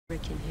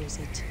Ricken hears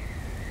it.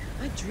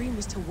 My dream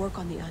was to work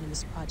on the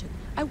Animus Project.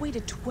 I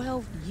waited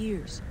 12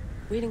 years.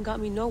 Waiting got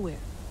me nowhere.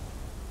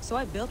 So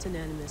I built an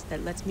Animus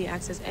that lets me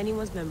access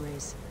anyone's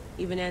memories,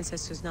 even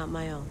ancestors not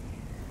my own.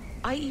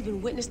 I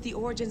even witnessed the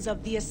origins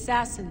of the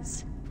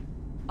Assassins.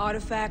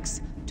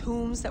 Artifacts,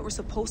 tombs that were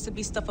supposed to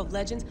be stuff of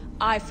legends,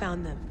 I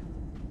found them.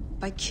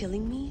 By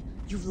killing me,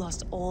 you've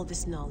lost all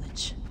this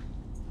knowledge.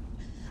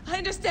 I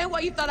understand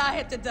why you thought I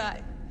had to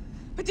die.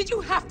 But did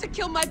you have to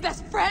kill my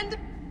best friend?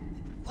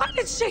 Why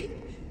did she?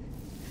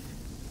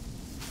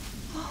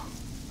 Oh,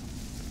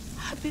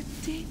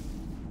 Habibti.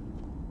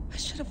 I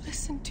should have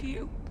listened to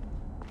you.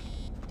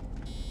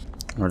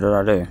 What did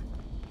I do?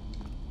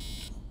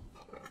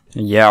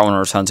 Yeah, I want to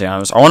return to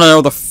Animus. I want to know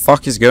what the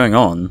fuck is going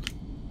on.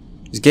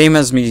 This game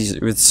has me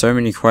with so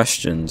many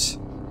questions.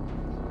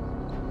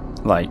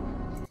 Like,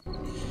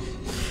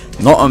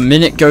 not a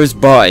minute goes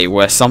by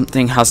where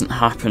something hasn't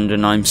happened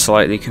and I'm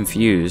slightly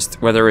confused.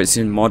 Whether it's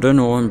in Modern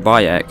or in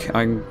Bayek,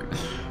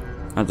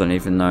 I don't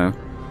even know.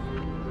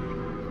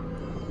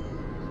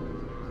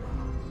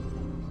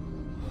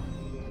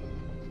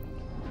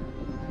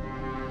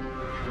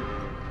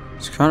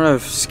 It's kind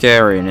of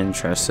scary and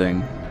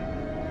interesting.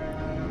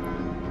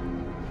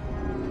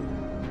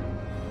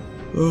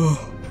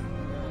 Oh.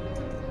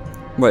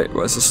 Wait,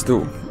 where's the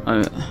stool?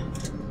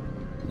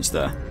 It's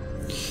there.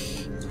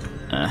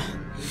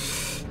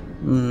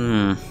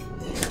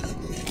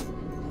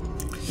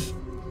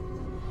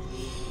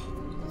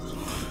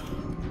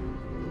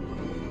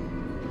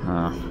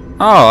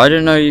 Oh, I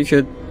didn't know you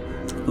could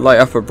light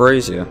up a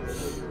brazier.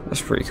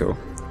 That's pretty cool.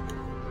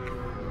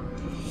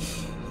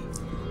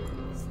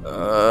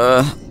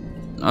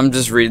 I'm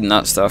just reading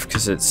that stuff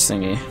because it's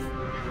thingy.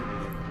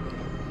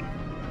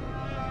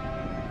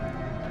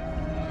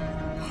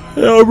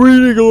 Yeah, I'm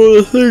reading a lot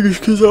of things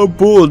because I'm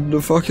bored.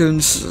 The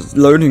fucking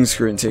loading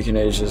screen taking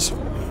ages. I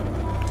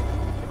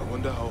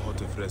wonder how hot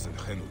it is in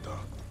Genuta.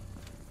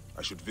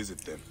 I should visit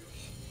them.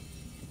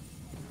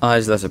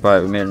 Eyes letter by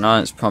we made an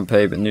alliance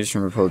Pompeii, but news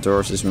from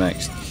Apollodorus is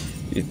mixed.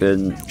 You've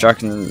been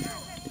tracking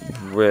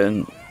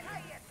when.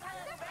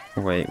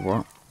 Wait,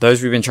 what?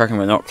 Those we've been tracking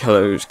were not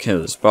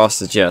killers.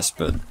 Bastards, yes,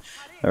 but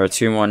there are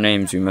two more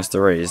names we must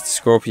erase: the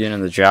Scorpion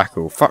and the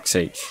Jackal. Fuck's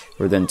sake!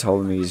 We're then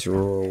Ptolemy's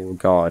royal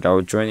guard. I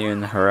will join you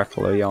in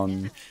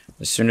Heraklion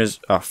as soon as.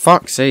 Oh,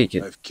 fuck's sake!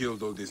 I've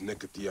killed all these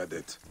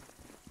Nekatiadet.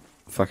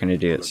 Fucking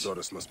idiots.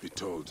 Apollodorus must be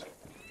told.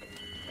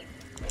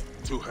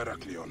 To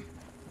Heraklion.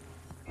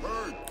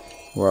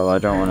 Well, I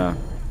don't wanna.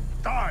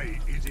 Die,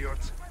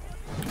 idiot!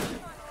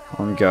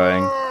 I'm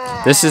going.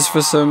 This is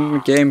for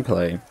some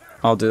gameplay.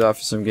 I'll do that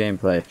for some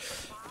gameplay.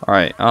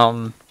 Alright,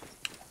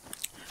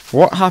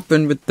 what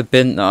happened with the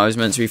bint that I was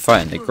meant to be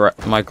fighting?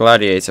 My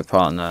gladiator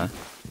partner.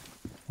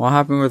 What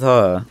happened with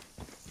her?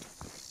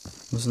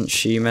 Wasn't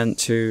she meant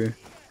to...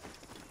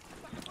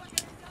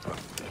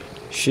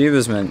 She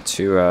was meant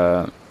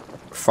to,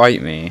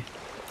 fight me.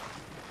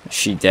 Is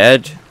she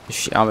dead?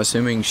 I'm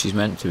assuming she's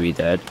meant to be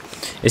dead.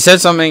 It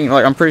said something,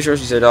 like, I'm pretty sure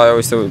she said, I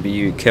always thought it would be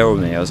you who killed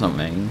me or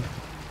something.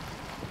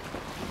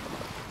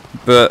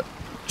 But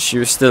she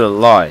was still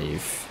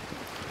alive.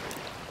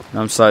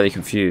 I'm slightly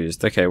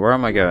confused. Okay, where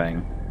am I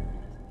going?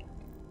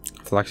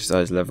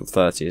 Phylactery is level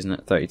 30, isn't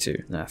it?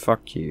 32. Nah,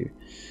 fuck you.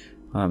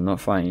 I'm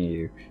not fighting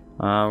you.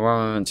 Where am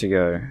I meant to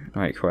go?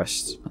 Right,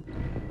 quest.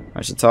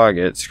 Right, so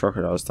targets.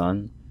 Crocodile's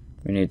done.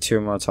 We need two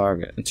more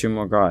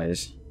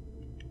guys.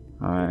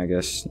 Alright, I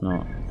guess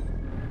not.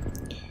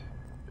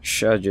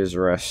 Shadow's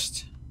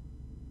rest.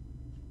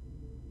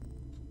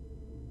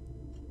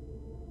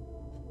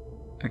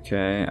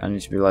 Okay, I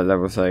need to be like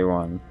level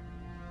 31.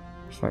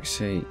 Fuck's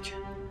sake.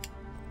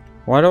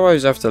 Why do I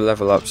always have to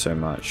level up so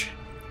much?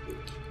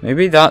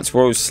 Maybe that's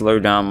what will slow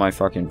down my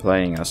fucking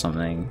playing or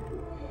something.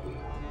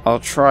 I'll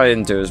try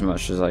and do as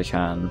much as I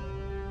can.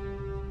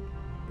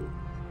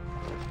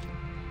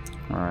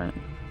 Alright.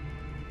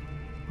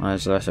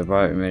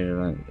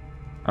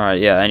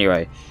 Alright, yeah,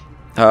 anyway.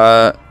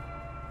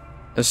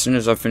 As soon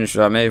as I finish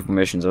with our medical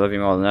missions, I love you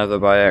more than ever,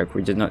 Bayek.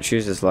 We did not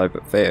choose this life,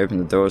 but fate opened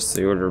the doors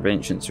to the Order of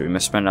Ancients, so we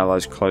must spend our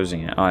lives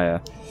closing it. Ah, yeah.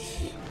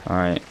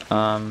 Alright,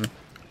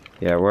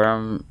 yeah, where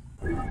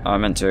I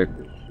meant to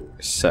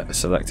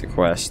select a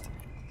quest.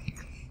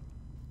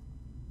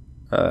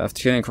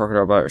 After killing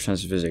Crocodile, Bayek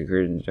returns to visit.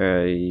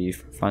 He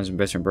finds him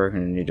bitter and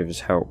broken in need of his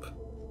help.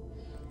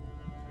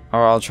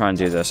 Oh, I'll try and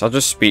do this. I'll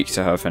just speak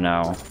to her for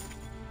now.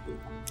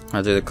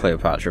 I'll do the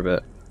Cleopatra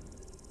bit.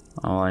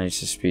 Oh, I need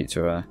to speak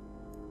to her.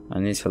 I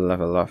need to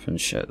level up and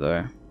shit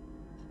though.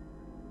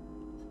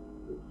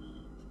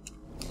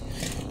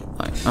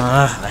 Like,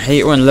 I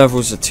hate when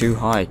levels are too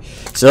high.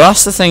 So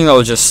that's the thing that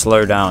will just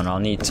slow down. I'll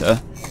need to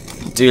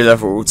do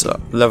level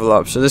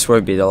up. So this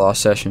won't be the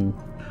last session,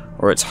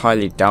 or it's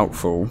highly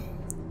doubtful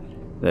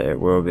that it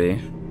will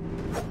be.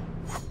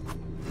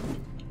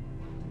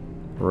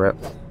 Rip.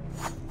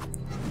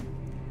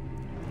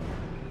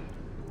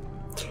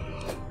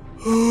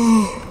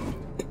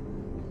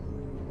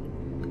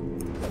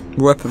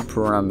 Weapon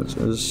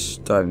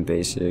parameters, diving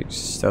basics,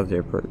 stealthy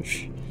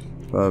approach,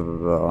 blah blah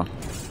blah.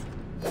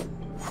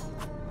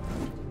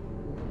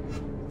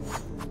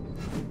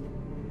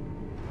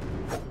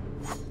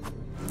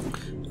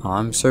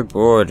 I'm so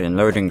bored in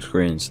loading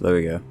screens. There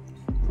we go.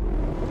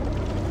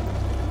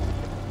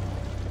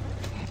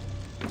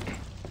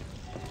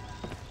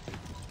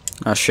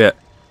 Ah shit.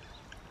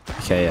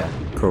 Okay, yeah,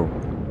 cool.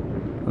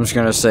 I'm just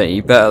gonna say,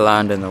 you better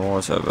land in the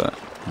water, but...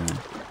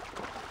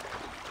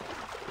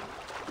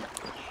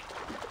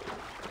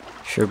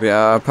 Should be at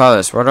our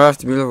palace. Why do I have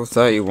to be level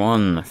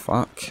 31?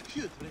 Fuck.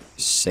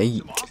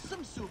 Sake.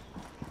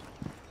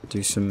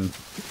 Do some...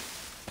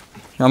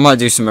 I might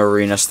do some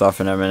arena stuff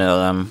in a minute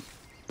then.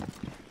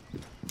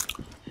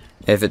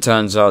 If it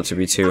turns out to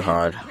be too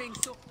hard.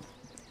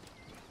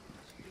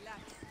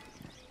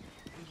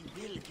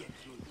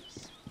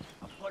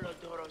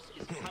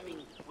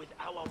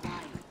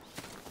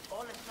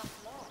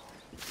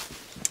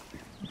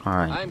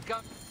 Alright.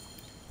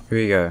 Here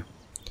we go.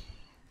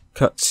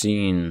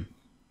 Cutscene.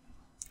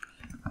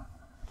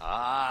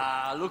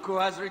 Ah, look who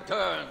has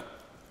returned.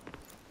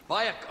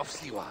 Bayek of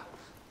Siwa.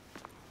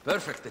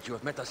 Perfect that you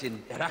have met us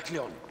in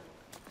Heraklion,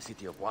 the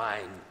city of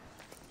wine,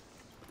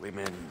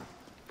 women,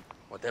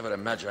 whatever a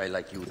magi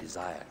like you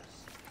desires.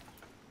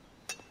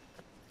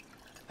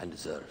 And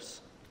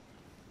deserves.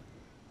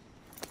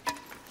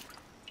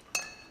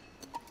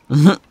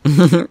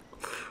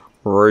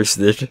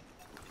 Roasted.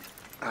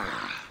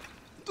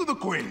 To the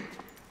queen.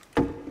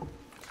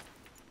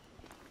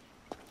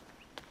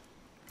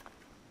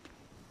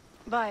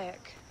 Bayek,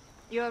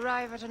 you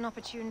arrive at an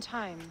opportune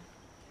time.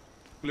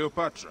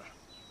 Cleopatra,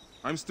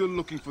 I'm still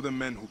looking for the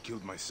men who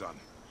killed my son.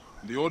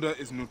 The order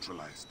is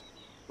neutralized.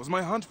 Was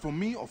my hunt for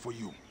me or for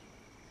you?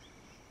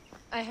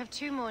 I have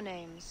 2 more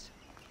names.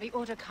 The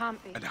order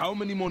can't be... And how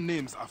many more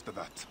names after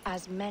that?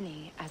 As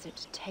many as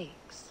it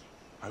takes.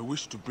 I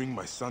wish to bring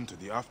my son to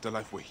the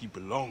afterlife where he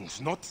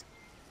belongs, not...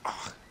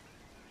 Ah,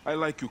 I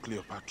like you,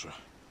 Cleopatra.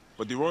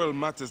 But the royal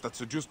matters that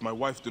seduced my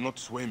wife do not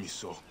sway me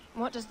so.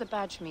 What does the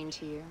badge mean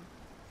to you?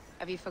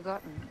 Have you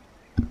forgotten?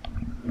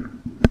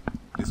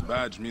 This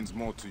badge means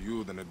more to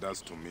you than it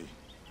does to me.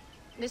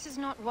 This is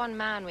not one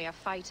man we are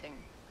fighting.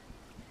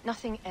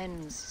 Nothing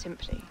ends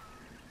simply.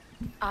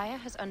 Aya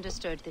has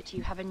understood that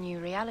you have a new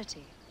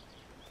reality.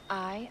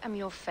 I am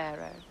your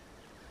pharaoh.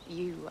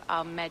 You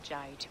are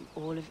Magi to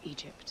all of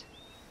Egypt.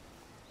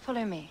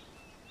 Follow me.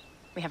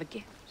 We have a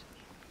gift.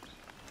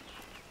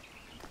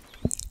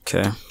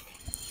 Okay.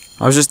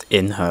 I was just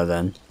in her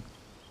then.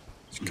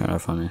 It's kind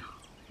of funny.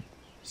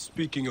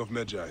 Speaking of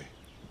Magi,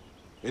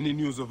 any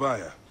news of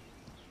Aya?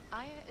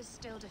 Aya is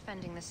still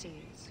defending the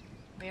seas.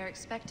 We are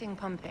expecting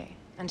Pompey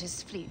and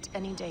his fleet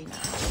any day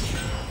now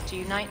to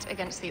unite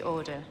against the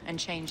Order and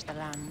change the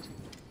land.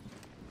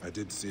 I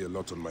did see a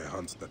lot on my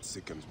hunts that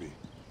sickened me.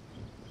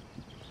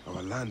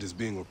 Our land is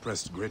being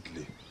oppressed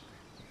greatly.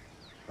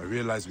 I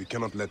realize we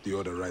cannot let the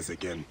Order rise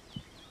again.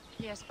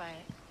 Yes,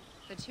 Bayek.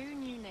 The 2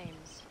 new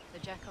names, the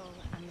Jackal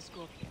and the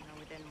Scorpion, are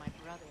within my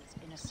brother's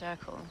inner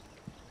circle.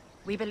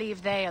 We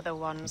believe they are the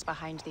ones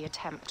behind the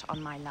attempt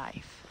on my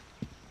life.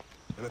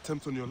 An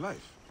attempt on your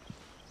life?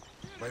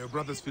 By your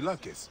brother's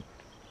Philakes?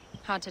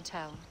 Hard to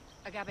tell.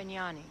 A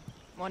Gabignani,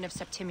 one of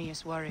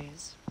Septimius'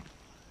 warriors.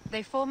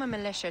 They form a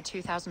militia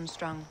 2,000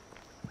 strong.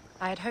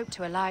 I had hoped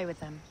to ally with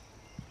them.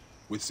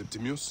 With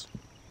Septimius?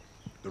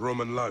 The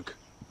Roman lug?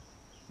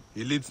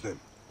 He leads them?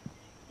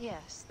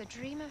 Yes, the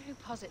dreamer who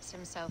posits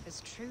himself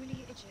as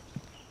truly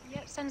Egyptian,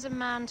 yet sends a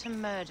man to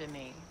murder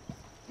me.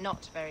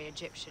 Not very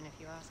Egyptian, if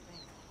you ask me.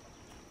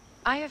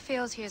 Aya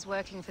feels he is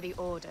working for the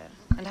Order,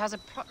 and has a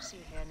proxy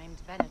here named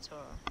Venator.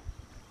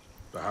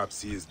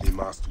 Perhaps he is the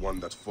masked one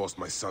that forced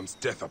my son's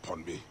death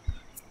upon me.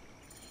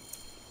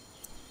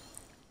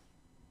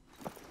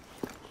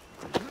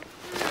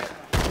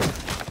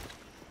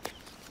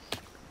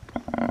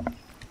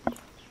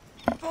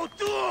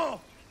 Fotuo!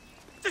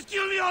 Just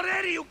kill me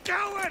already, you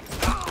coward!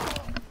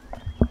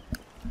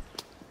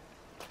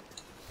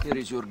 Here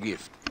is your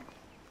gift.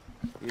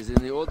 He is in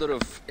the order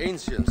of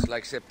ancients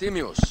like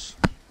Septimius.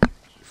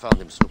 We found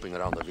him snooping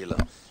around the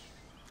villa.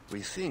 We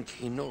think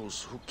he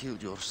knows who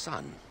killed your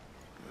son.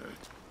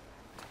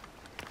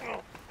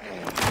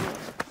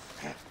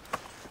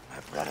 My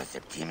brother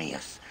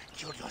Septimius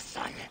killed your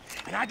son,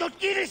 and I don't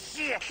give a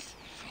shit!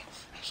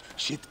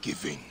 Shit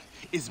giving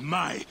is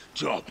my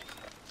job.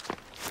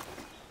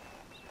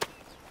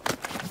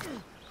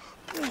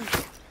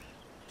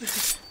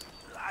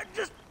 I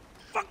just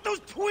fucked those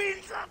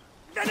twins up!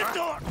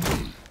 Venator!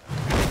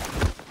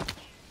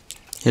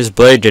 His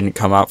blade didn't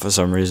come out for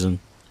some reason.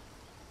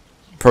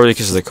 Probably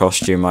because of the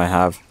costume I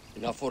have.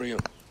 Enough for you.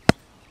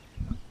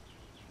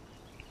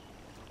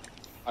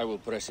 I will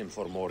press him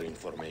for more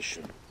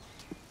information.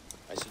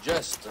 I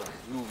suggest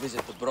you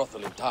visit the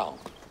brothel in town.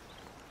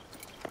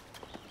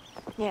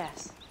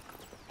 Yes.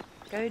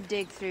 Go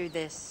dig through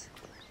this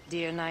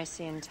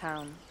Dionysian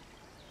town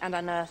and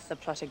unearth the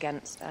plot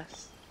against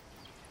us.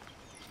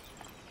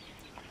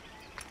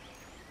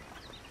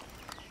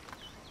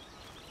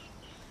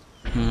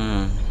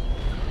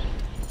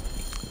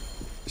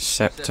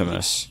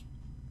 Septimus.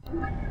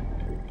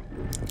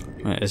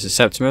 Wait, is it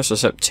Septimus or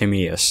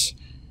Septimius?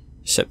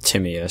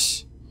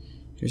 Septimius.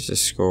 Who's the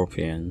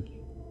Scorpion?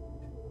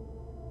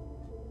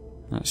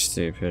 That's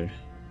stupid.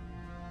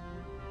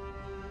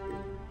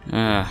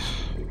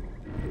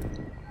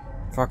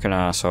 Fucking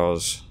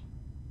assholes.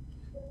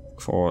 Of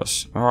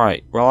course.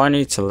 Alright, well I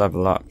need to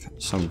level up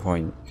at some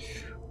point.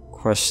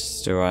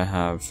 Quests do I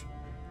have?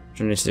 What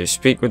do I need to do?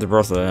 Speak with the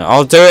brothel.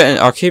 I'll do it,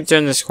 I'll keep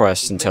doing this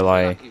quest until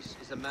I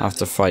have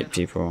to fight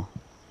people.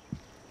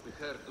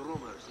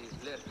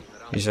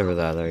 He's over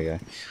there, there we go.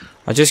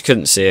 I just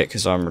couldn't see it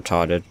because I'm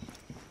retarded.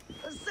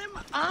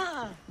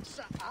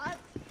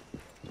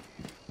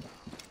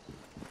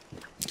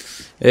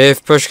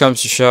 If push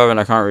comes to shove and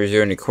I can't really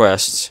do any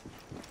quests,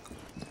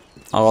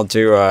 I'll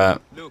do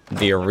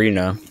the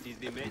arena.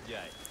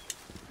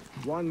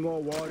 One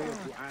more warrior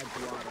to add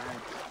to our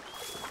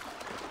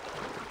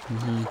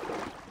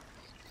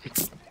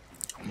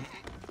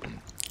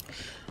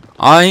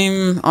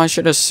ranks. I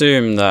should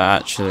assume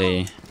that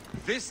actually.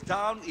 This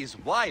town is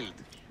wild.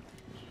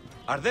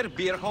 Are there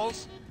beer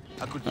halls?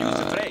 I could use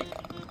a break.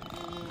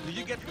 Do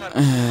you get her?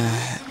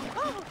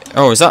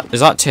 Oh, is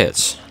that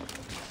tits?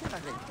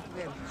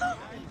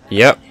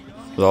 Yep.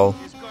 Lol.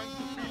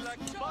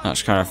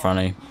 That's kind of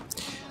funny.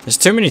 There's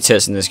too many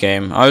tits in this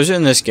game. I was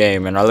in this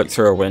game and I looked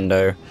through a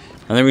window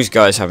and there was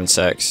guys having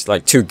sex.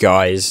 Like 2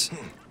 guys.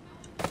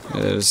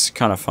 It was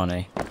kind of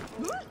funny.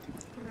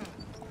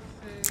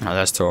 Now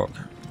let's talk.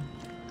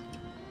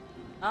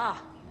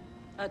 Ah,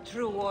 a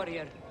true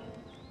warrior.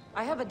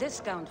 I have a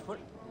discount for...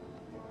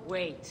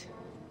 Wait.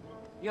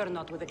 You're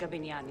not with the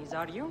Gabinianis,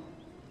 are you?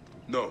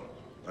 No,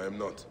 I am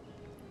not.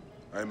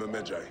 I am a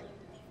Medjay.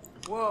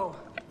 Whoa.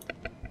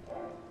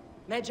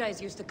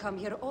 Medjais used to come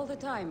here all the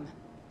time,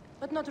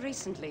 but not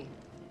recently.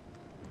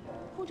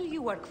 Who do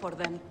you work for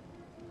then?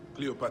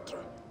 Cleopatra.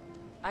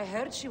 I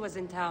heard she was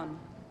in town.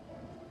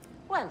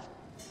 Well,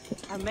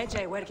 a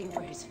Medjay working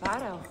for his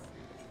pharaoh.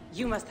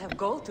 You must have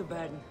gold to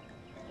burn.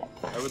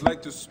 I would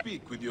like to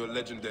speak with your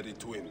legendary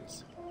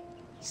twins.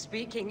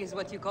 Speaking is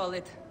what you call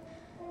it.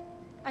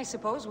 I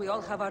suppose we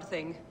all have our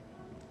thing.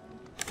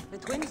 The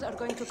twins are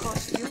going to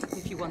cost you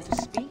if you want to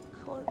speak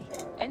or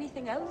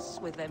anything else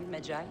with them,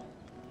 Medjay.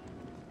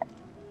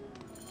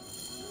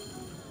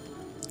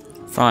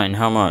 Fine,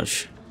 how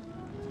much?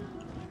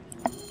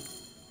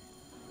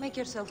 Make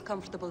yourself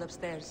comfortable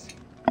upstairs.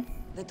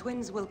 The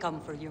twins will come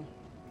for you.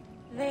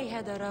 They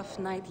had a rough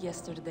night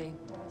yesterday,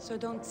 so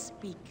don't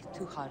speak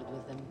too hard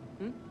with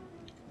them,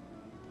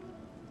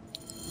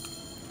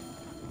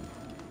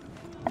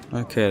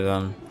 Okay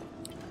then.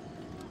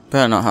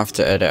 Better not have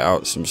to edit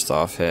out some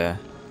stuff here.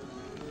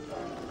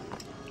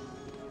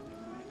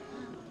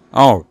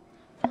 Oh.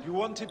 You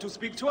wanted to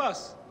speak to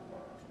us?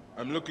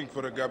 I'm looking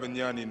for a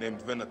Gabiniani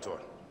named Venator.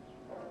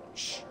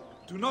 Shh.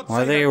 Do not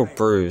Why are say they that all name.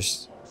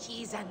 bruised?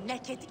 He's a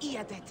naked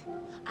idiot.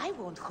 I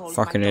won't hold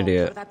Fucking my tongue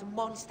idiot. for that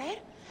monster.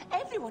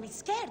 Everyone is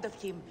scared of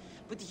him,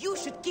 but you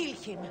should kill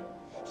him.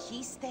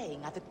 He's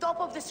staying at the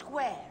top of the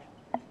square.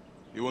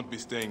 You won't be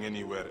staying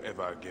anywhere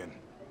ever again.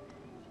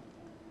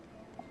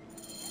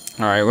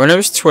 Alright, when it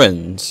was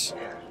twins,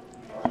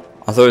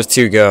 I thought it was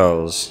 2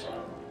 girls.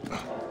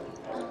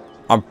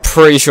 I'm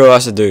pretty sure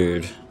that's a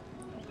dude.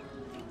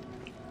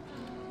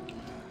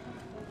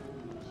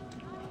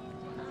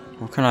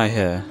 What can I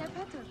hear?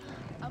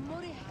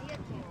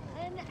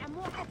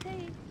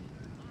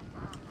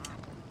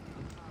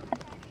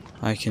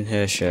 I can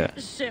hear shit.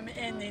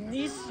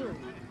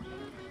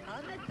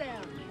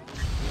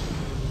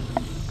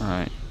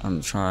 Alright,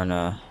 I'm trying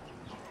to...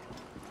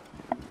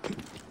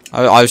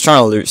 I was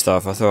trying to loot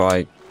stuff, I thought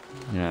you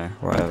know,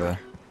 whatever.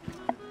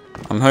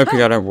 I'm hoping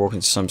I don't walk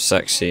into some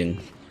sex scene.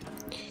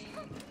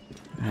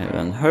 Hey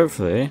then,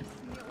 hopefully,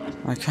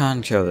 I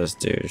can kill this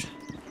dude.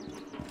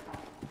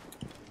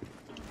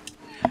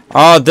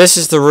 Oh, this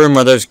is the room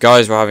where those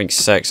guys were having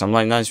sex. I'm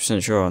like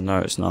 90% sure. No,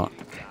 it's not.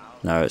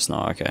 No, it's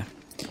not. Okay.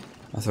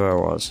 I thought it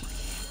was.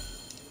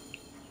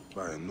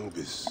 By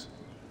Anubis,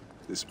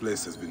 this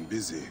place has been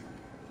busy.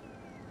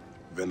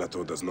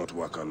 Venator does not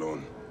work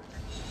alone.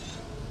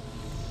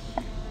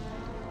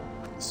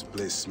 This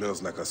place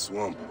smells like a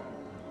swamp.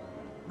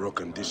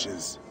 Broken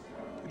dishes.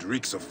 It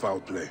reeks of foul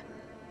play.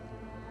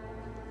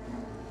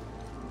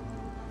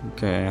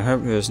 Okay, I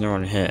hope there's no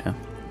one here.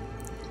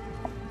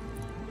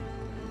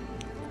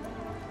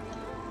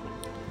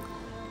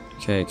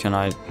 Okay, can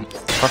I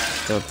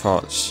fuck the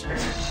pots?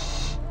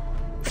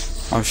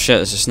 Oh shit,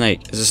 there's a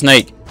snake. There's a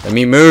snake! Let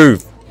me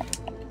move!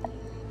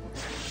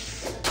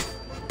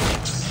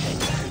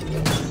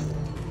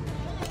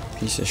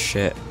 Piece of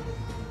shit.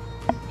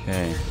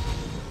 Okay.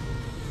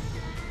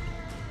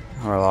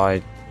 Well,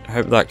 I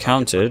hope that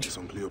counted. It's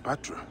on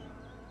Cleopatra.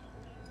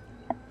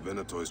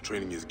 Venator is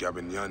training his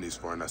Gabinianis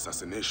for an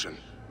assassination.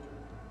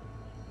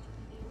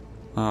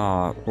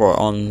 Ah, what,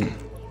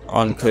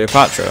 on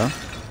Cleopatra?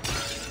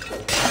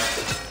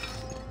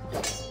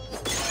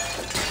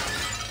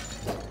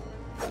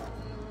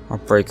 I'll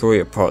break all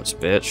your pots,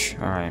 bitch.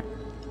 Alright.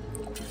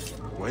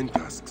 Wine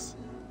casks.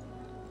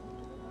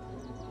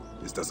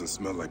 This doesn't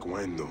smell like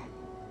wine, though.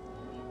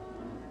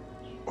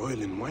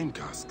 Oil in wine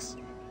casks.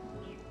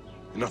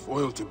 Enough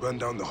oil to burn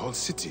down the whole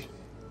city.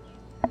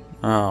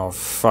 Oh,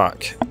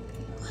 fuck.